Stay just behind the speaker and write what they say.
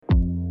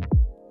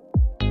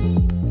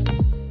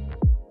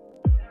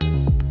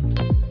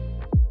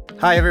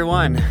Hi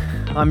everyone,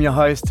 I'm your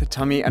host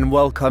Tommy and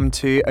welcome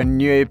to a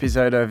new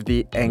episode of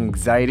the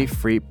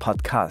Anxiety-Free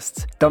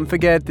podcast. Don't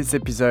forget this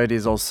episode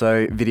is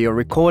also video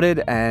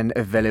recorded and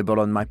available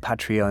on my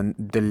Patreon.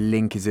 The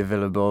link is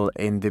available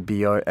in the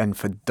bio, and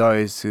for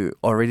those who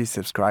already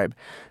subscribe,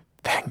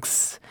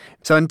 thanks.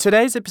 So in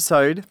today's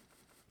episode,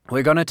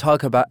 we're going to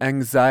talk about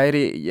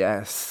anxiety.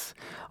 Yes,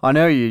 I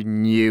know you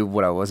knew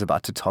what I was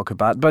about to talk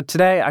about, but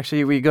today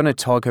actually we're going to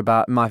talk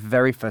about my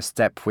very first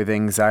step with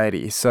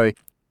anxiety. So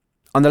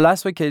on the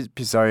last week's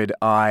episode,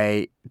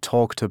 I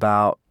talked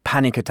about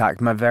panic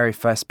attack, my very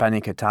first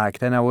panic attack.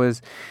 Then I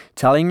was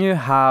telling you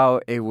how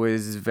it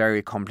was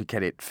very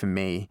complicated for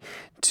me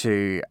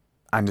to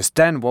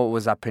understand what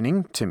was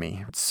happening to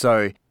me.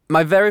 So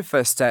my very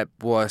first step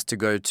was to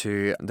go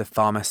to the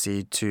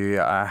pharmacy to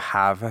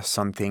have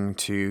something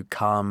to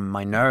calm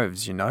my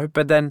nerves,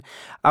 But then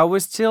I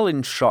was still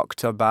in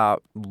shock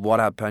about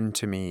what happened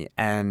to me.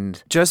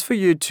 And just for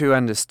you to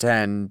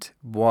understand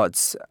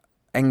what's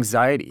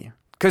anxiety.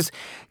 Because,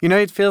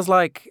 it feels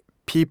like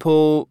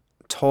people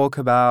talk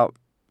about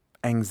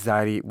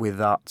anxiety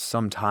without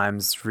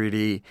sometimes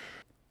really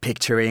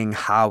picturing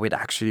how it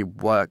actually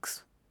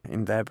works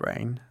in their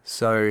brain.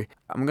 So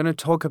I'm going to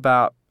talk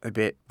about a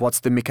bit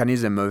what's the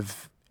mechanism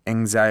of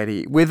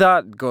anxiety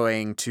without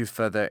going too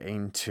further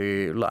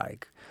into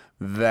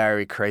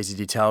very crazy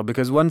detail.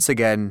 Because once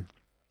again,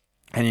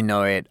 and you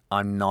know it,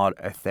 I'm not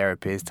a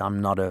therapist,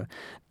 I'm not a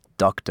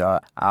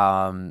doctor,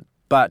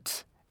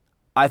 but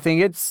I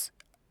think it's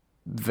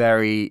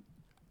very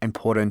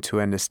important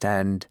to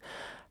understand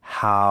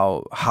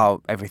how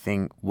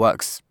everything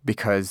works,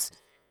 because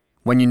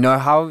when you know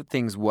how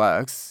things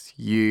works,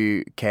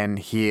 you can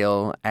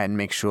heal and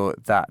make sure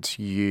that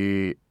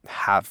you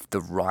have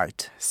the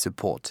right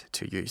support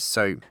to use.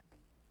 So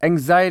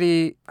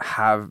anxiety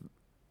have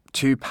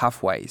two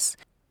pathways.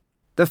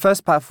 The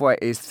first pathway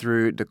is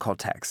through the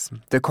cortex.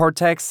 The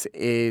cortex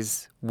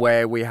is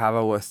where we have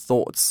our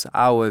thoughts,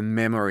 our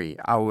memory,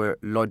 our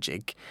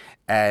logic,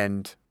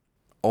 and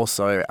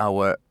also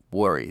our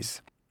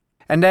worries.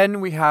 And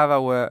then we have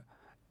our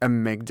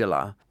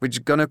amygdala, which is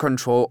going to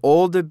control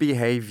all the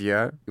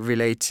behavior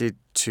related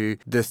to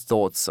the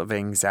thoughts of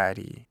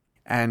anxiety.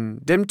 And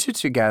them two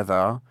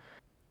together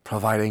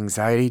provide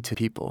anxiety to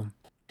people.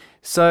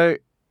 So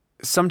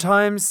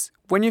sometimes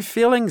when you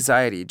feel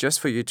anxiety, just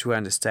for you to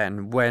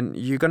understand, when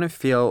you're going to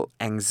feel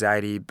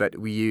anxiety, but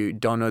you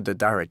don't know the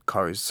direct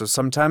cause. So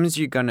sometimes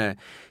you're going to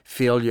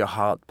feel your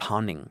heart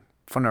pounding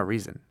for no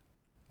reason.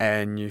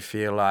 And you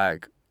feel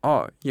like,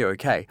 oh, you're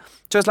okay.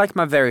 Just like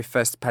my very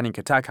first panic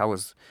attack, I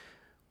was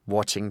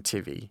watching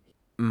TV.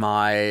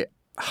 My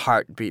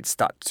heartbeat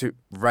started to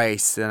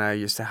race and I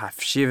used to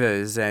have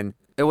shivers, and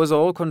it was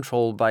all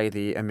controlled by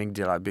the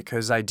amygdala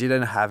because I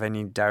didn't have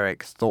any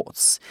direct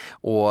thoughts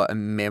or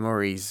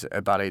memories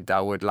about it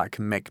that would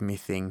make me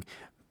think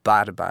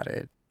bad about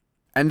it.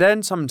 And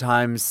then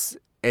sometimes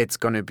it's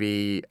going to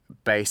be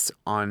based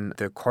on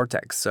the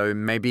cortex. So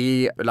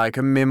maybe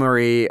a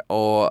memory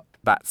or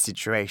bad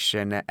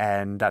situation,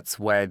 and that's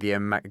where the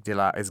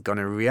amygdala is going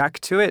to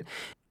react to it.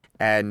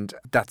 And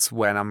that's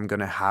when I'm going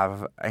to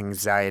have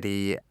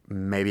anxiety.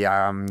 Maybe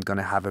I'm going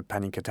to have a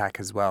panic attack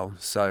as well.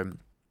 So,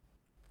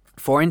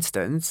 for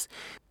instance,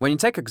 when you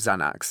take a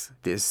Xanax,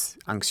 this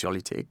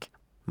anxiolytic,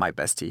 my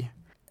bestie,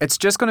 it's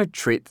just going to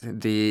treat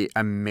the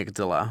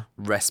amygdala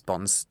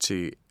response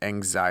to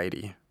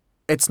anxiety.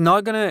 It's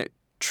not going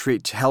to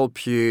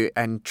help you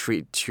and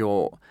treat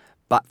your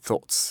bad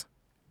thoughts.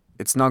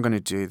 It's not going to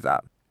do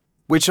that.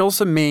 Which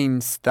also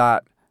means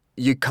that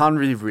you can't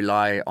really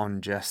rely on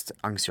just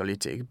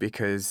anxiolytic,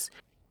 because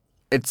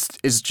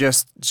it's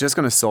just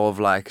going to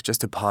solve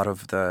just a part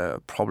of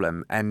the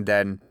problem. And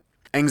then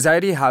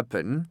anxiety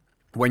happen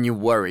when you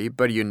worry,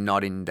 but you're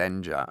not in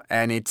danger.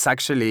 And it's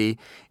actually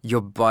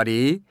your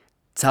body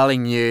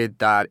telling you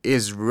that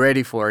is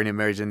ready for an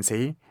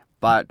emergency.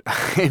 But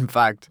in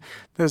fact,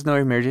 there's no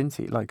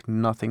emergency,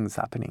 nothing's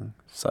happening.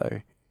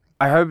 So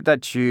I hope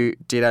that you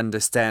did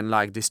understand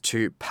these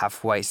two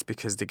pathways,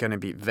 because they're going to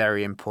be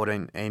very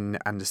important in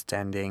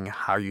understanding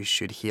how you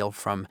should heal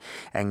from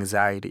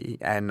anxiety.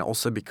 And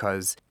also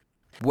because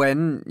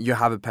when you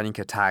have a panic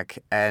attack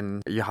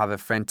and you have a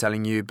friend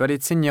telling you, but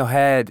it's in your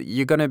head,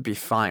 you're going to be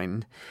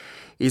fine,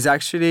 is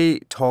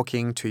actually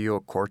talking to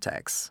your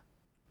cortex.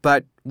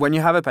 But when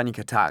you have a panic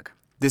attack,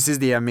 this is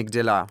the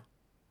amygdala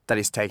that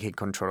is taking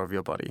control of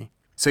your body.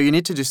 So you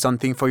need to do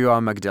something for your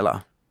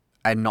amygdala,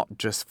 and not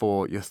just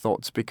for your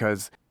thoughts,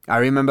 because I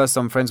remember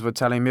some friends were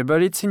telling me,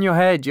 but it's in your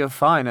head, you're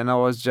fine. And I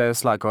was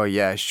just like, oh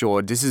yeah,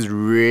 sure, this is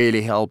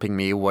really helping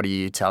me. What are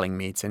you telling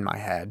me? It's in my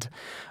head.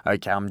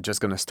 Okay, I'm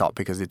just going to stop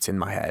because it's in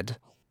my head.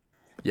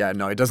 Yeah,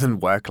 no, it doesn't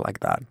work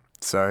like that.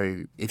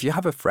 So if you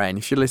have a friend,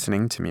 if you're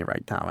listening to me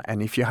right now,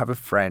 and if you have a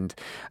friend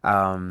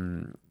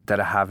that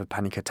have a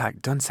panic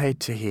attack, don't say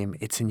to him,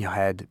 it's in your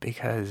head,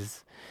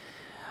 because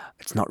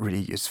it's not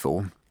really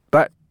useful.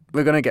 But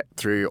we're going to get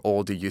through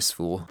all the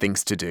useful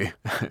things to do.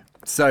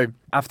 So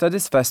after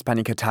this first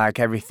panic attack,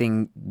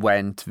 everything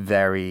went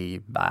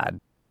very bad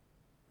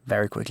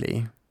very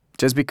quickly.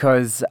 just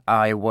because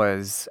I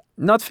was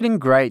not feeling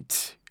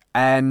great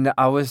and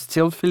I was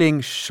still feeling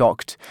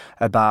shocked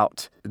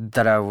about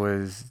that I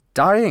was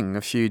dying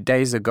a few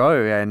days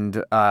ago,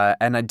 and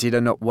I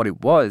didn't know what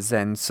it was,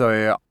 and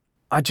so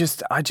I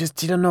just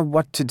didn't know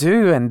what to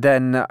do. And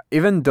then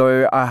even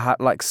though I had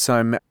like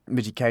some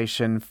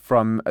medication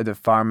from the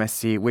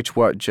pharmacy, which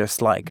were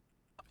just like,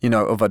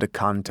 over the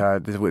counter,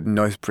 there was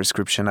no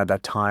prescription at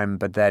that time,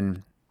 but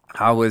then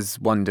I was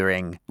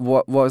wondering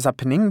what was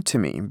happening to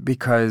me,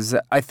 because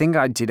I think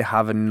I did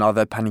have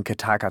another panic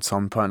attack at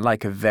some point,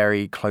 like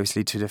very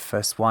closely to the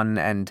first one.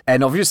 And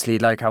obviously,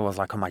 like, I was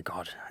like, oh my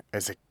God,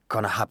 is it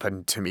going to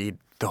happen to me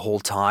the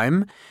whole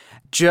time?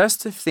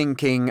 Just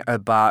thinking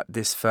about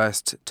this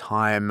first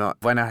time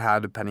when I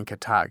had a panic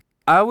attack,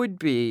 I would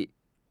be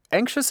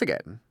anxious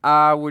again.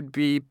 I would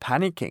be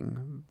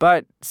panicking.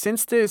 But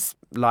since this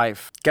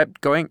life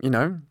kept going,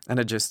 and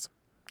I just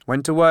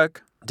went to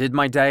work, did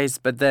my days,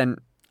 but then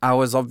I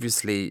was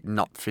obviously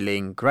not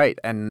feeling great.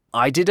 And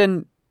I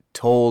didn't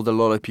told a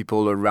lot of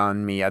people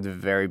around me at the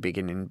very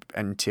beginning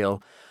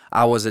until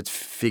I was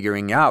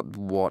figuring out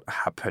what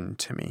happened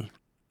to me.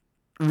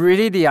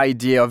 Really, the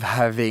idea of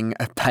having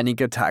a panic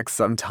attack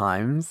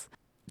sometimes,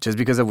 just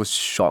because I was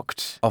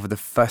shocked of the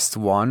first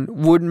one,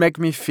 would make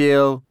me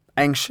feel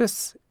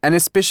anxious. And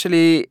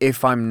especially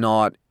if I'm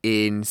not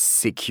in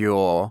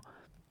secure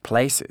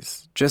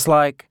places. Just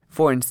like,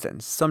 for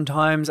instance,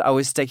 sometimes I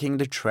was taking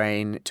the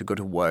train to go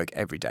to work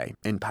every day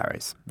in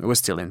Paris. It was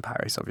still in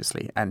Paris,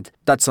 obviously. And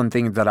that's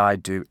something that I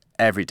do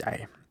every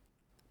day.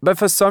 But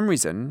for some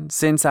reason,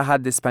 since I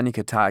had this panic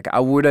attack, I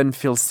wouldn't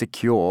feel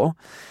secure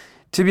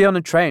to be on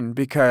a train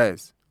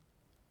because,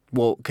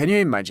 well, can you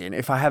imagine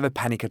if I have a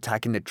panic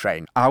attack in the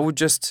train? I would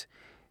just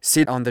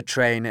sit on the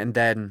train and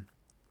then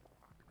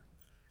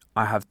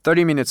I have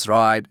 30 minutes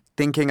ride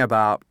thinking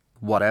about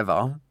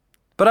whatever.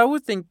 But I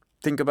would think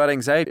about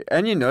anxiety.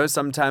 And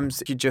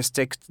sometimes you just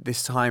take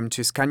this time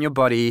to scan your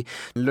body,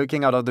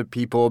 looking at other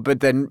people,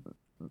 but then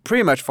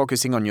pretty much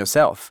focusing on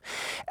yourself.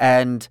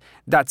 And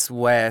that's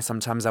where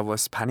sometimes I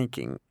was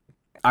panicking.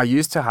 I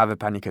used to have a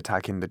panic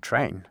attack in the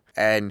train.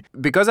 And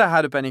because I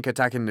had a panic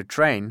attack in the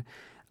train,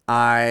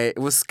 I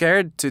was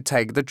scared to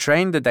take the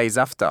train the days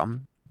after.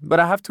 But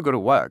I have to go to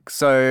work.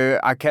 So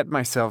I kept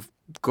myself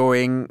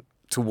going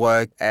to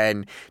work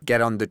and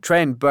get on the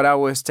train. But I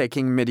was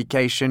taking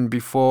medication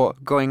before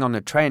going on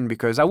the train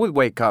because I would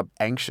wake up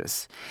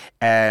anxious.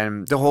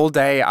 And the whole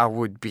day I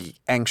would be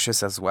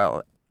anxious as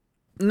well.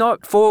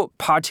 Not for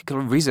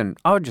particular reason.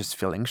 I would just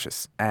feel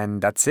anxious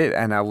and that's it.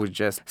 And I would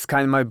just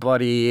scan my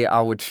body. I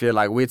would feel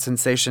like weird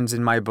sensations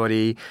in my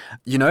body.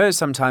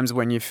 Sometimes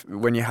when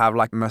you have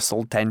like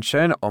muscle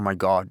tension, oh my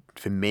God,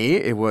 for me,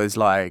 it was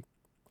like,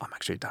 I'm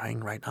actually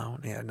dying right now.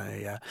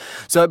 Yeah.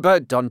 So,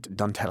 but don't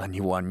tell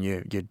anyone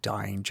you're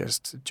dying.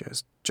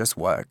 Just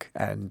work.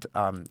 And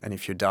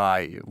if you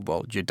die,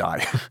 well, you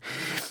die.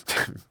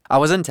 I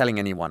wasn't telling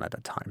anyone at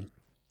that time.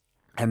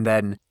 And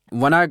then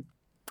when I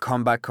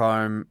come back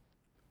home,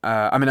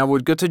 I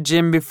would go to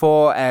gym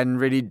before, and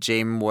really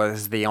gym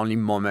was the only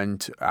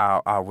moment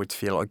I would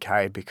feel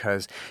okay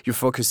because you're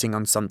focusing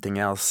on something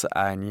else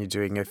and you're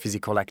doing a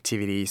physical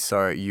activity,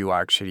 so you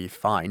are actually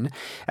fine.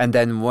 And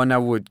then when I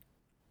would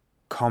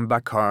come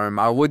back home,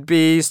 I would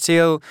be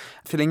still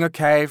feeling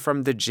okay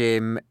from the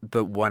gym,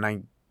 but when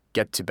I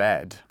get to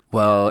bed,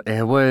 well,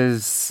 it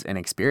was an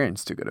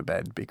experience to go to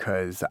bed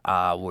because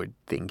I would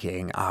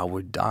thinking I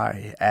would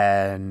die.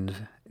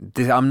 And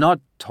I'm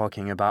not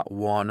talking about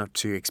one or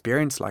two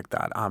experiences like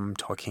that. I'm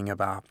talking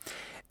about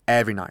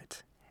every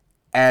night.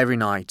 Every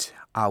night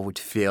I would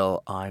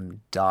feel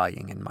I'm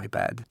dying in my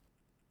bed.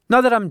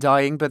 Not that I'm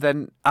dying, but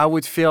then I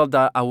would feel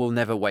that I will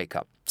never wake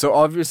up. So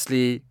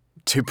obviously,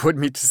 to put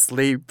me to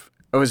sleep,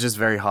 it was just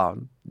very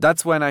hard.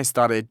 That's when I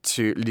started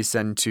to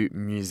listen to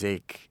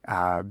music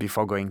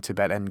before going to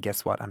bed. And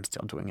guess what? I'm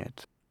still doing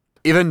it.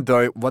 Even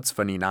though what's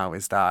funny now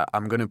is that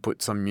I'm going to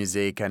put some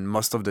music and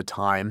most of the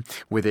time,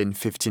 within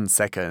 15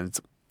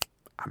 seconds,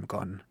 I'm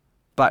gone.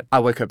 But I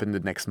wake up in the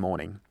next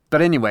morning.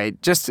 But anyway,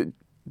 just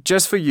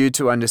for you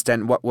to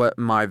understand what were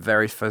my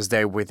very first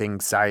day with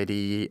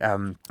anxiety,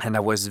 and I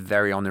was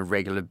very on a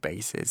regular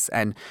basis.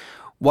 And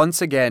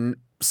once again,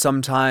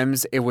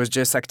 sometimes it was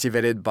just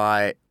activated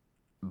by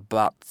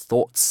bad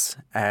thoughts,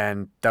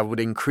 and that would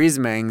increase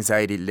my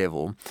anxiety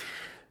level.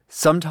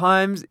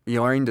 Sometimes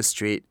you're in the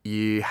street,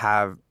 you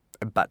have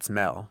a bad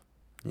smell,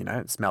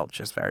 it smelled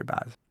just very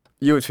bad.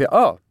 You would feel,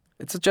 oh,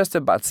 it's just a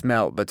bad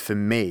smell. But for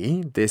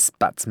me, this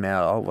bad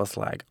smell was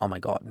like, oh my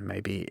God,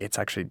 maybe it's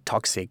actually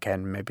toxic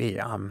and maybe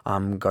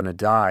I'm gonna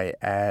die.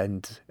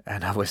 And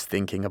I was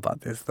thinking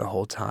about this the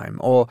whole time.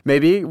 Or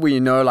maybe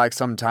like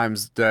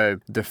sometimes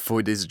the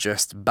food is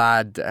just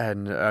bad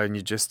and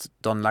you just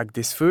don't like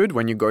this food.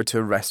 When you go to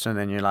a restaurant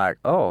and you're like,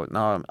 no,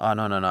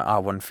 I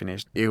won't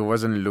finish. It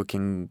wasn't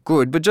looking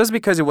good. But just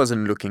because it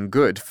wasn't looking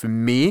good, for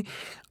me,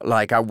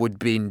 like I would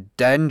be in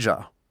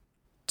danger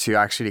to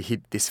actually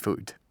eat this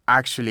food.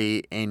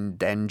 actually in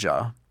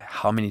danger.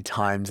 How many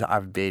times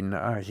I've been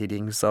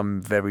eating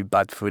some very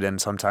bad food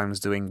and sometimes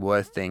doing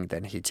worse things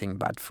than eating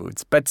bad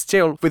foods. But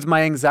still, with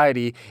my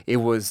anxiety, it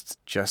was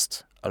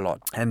just a lot.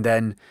 And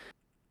then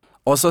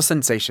also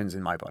sensations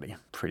in my body,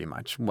 pretty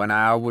much. When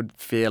I would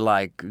feel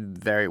like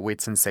very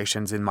weird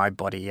sensations in my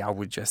body, I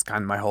would just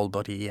scan my whole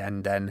body,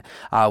 and then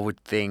I would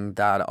think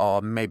that,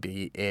 oh,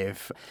 maybe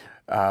if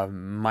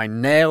my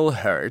nail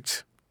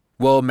hurt,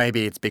 well,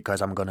 maybe it's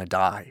because I'm gonna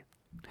die.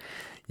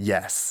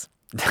 Yes,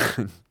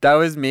 that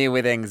was me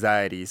with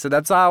anxiety. So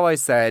that's how I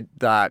said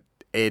that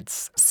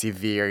it's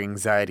severe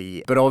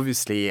anxiety. But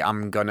obviously,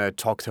 I'm going to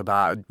talk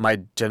about my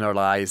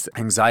generalized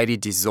anxiety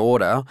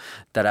disorder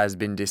that has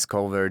been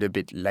discovered a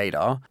bit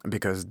later,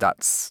 because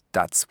that's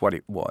what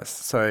it was.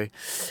 So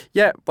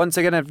yeah, once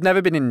again, I've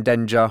never been in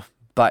danger,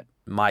 but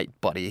my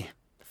body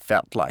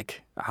felt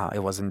like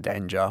it was in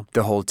danger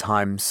the whole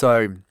time.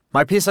 So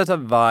my piece of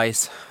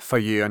advice for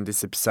you on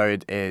this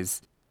episode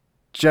is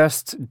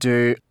just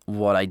do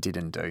what I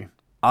didn't do.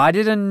 I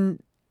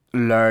didn't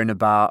learn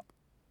about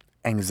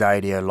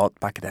anxiety a lot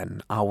back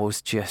then. I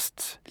was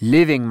just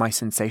living my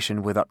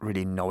sensation without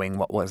really knowing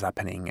what was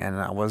happening, and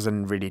I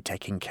wasn't really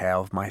taking care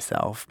of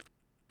myself.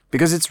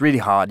 Because it's really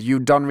hard. You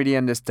don't really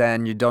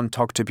understand. You don't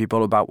talk to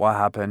people about what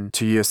happened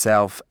to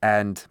yourself.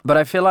 But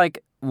I feel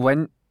like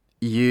when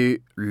you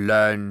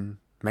learn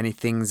many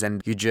things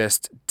and you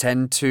just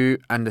tend to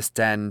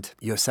understand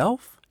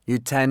yourself, you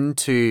tend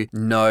to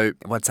know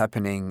what's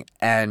happening.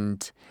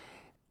 And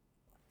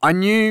I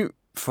knew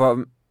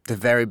from the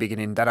very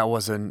beginning that I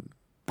wasn't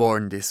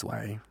born this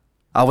way.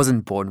 I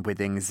wasn't born with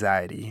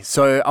anxiety.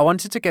 So I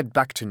wanted to get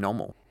back to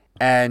normal.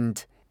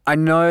 And I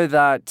know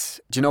that,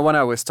 when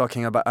I was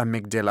talking about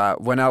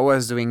amygdala, when I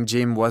was doing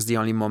gym was the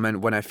only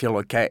moment when I feel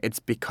okay, it's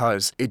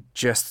because it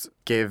just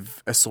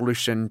gave a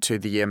solution to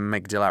the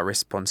amygdala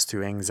response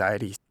to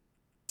anxiety.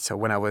 So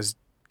when I was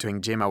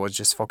doing gym, I was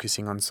just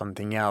focusing on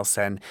something else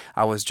and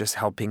I was just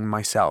helping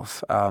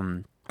myself.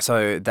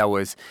 So that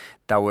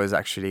was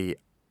actually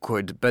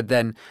good. But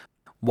then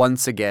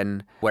once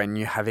again, when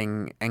you're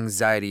having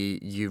anxiety,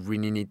 you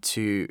really need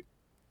to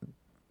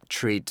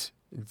treat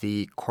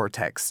the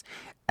cortex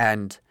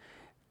and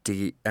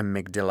the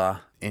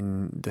amygdala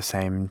in the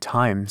same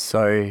time.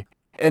 So,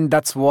 and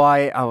that's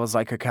why I was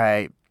like,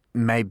 okay,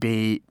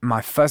 maybe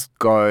my first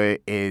goal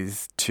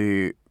is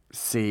to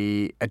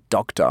see a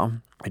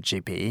doctor, a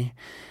GP,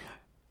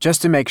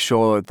 just to make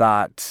sure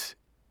that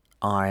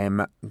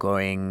I'm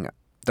going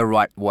the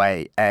right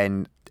way.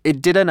 And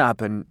it didn't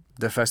happen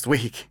the first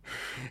week.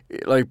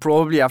 Like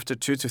probably after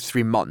 2 to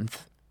 3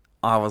 months,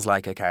 I was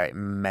like, okay,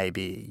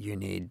 maybe you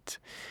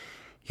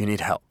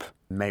need help.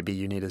 Maybe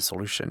you need a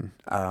solution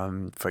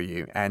for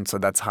you. And so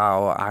that's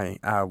how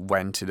I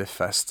went to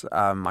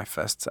my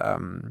first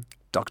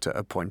doctor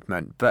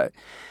appointment. But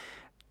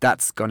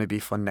that's going to be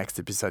for next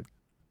episode.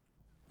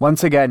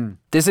 Once again,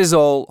 this is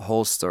all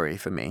whole story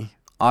for me.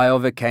 I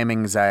overcame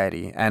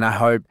anxiety, and I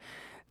hope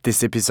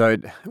this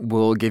episode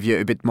will give you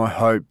a bit more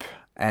hope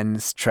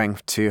and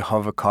strength to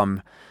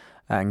overcome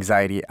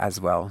anxiety as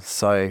well.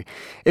 So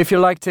if you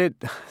liked it,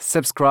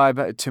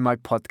 subscribe to my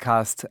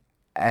podcast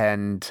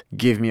and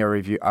give me a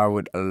review. I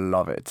would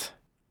love it.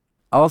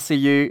 I'll see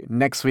you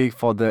next week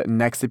for the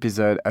next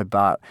episode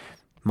about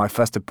my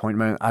first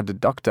appointment at the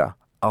doctor.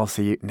 I'll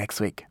see you next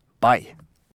week. Bye.